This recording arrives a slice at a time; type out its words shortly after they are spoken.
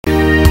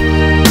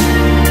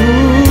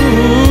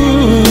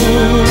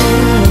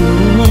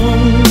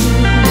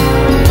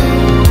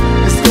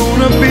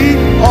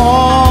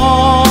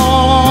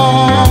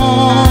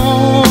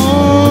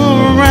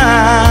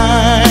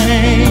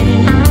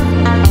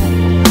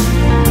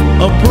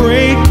A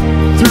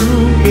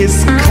breakthrough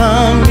is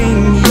coming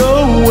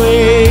your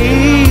way.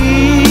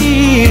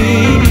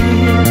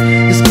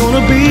 It's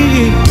gonna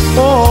be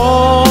alright.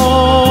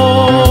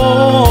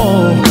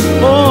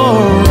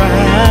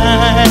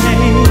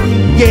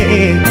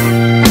 Yeah,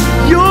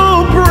 your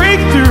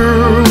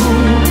breakthrough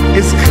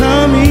is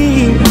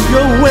coming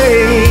your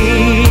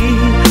way.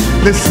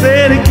 Let's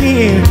say it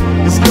again.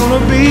 It's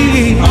gonna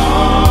be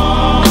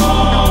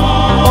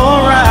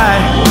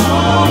alright,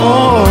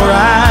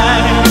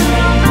 alright.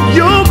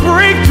 Your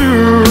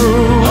breakthrough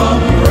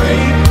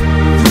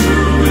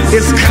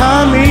is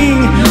coming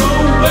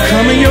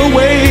your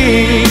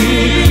way.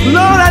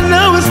 Lord, I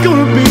know it's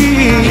gonna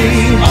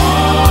be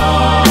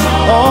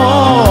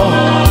alright.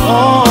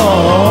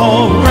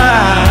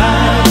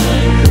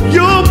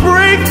 Your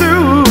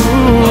breakthrough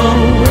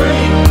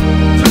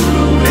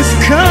is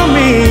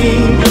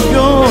coming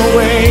your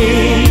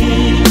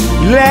way.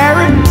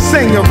 Larry,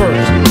 sing your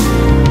verse.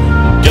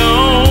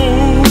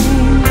 Don't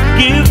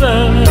give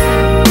up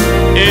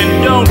and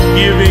don't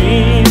give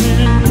in,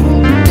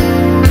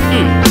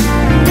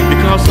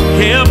 because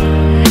help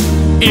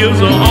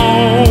is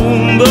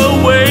on the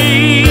way.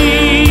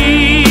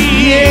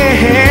 Yeah.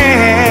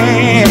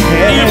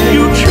 If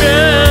you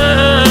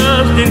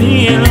trust in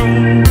Him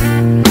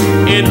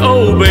and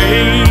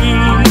obey,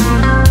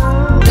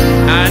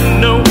 I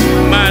know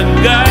my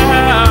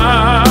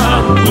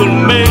God will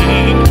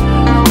make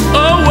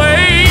a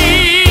way.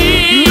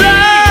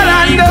 Lord,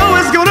 I know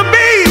it's gonna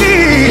be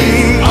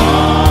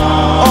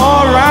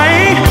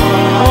alright,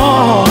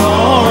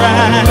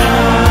 alright.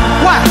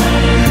 Why?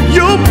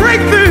 Your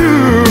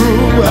breakthrough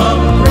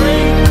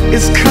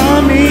is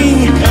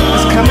coming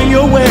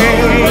your way.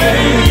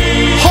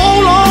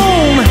 Hold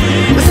on,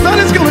 the sun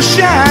is gonna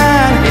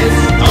shine.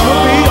 It's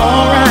gonna be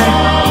alright.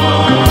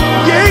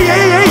 Yeah,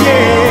 yeah, yeah,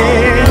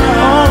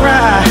 yeah.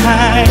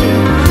 Alright.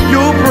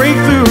 Your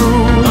breakthrough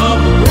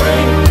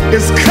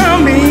is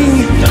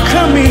coming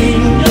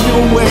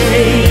your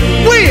way.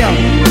 Will,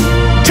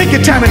 take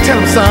your time and tell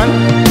them, son.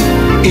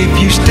 If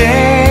you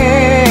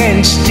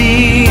stand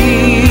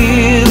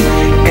still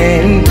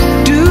and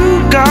do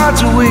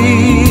God's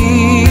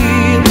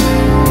will,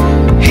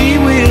 He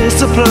will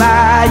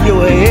supply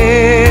your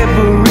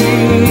every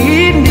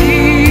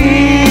need.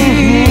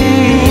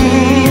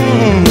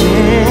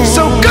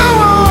 So go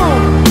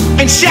on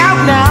and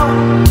shout now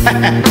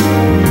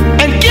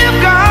and give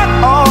God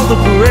all the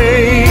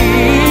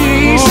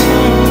praise.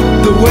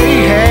 The way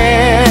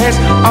has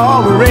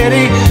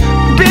already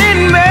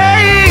been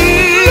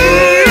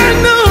made. I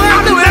know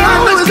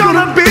it's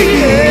gonna be.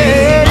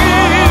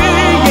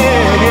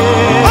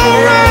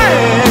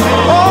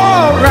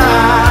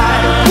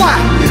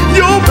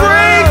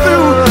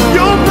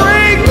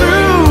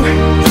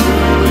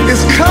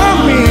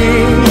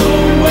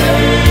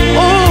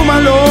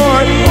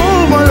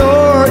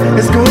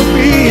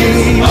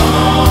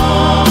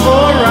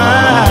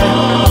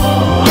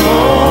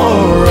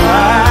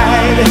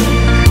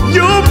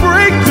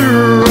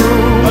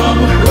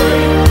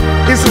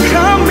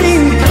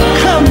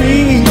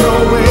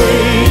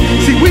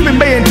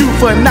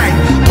 For a night,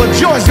 but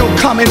joy's gonna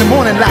come in the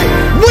morning light.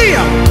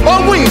 Will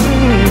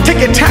take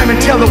your time and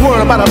tell the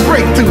world about a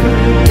breakthrough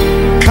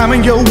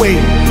coming your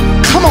way.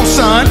 Come on,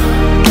 son.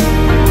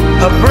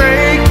 A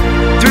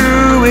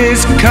breakthrough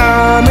is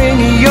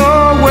coming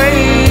your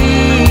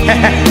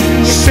way.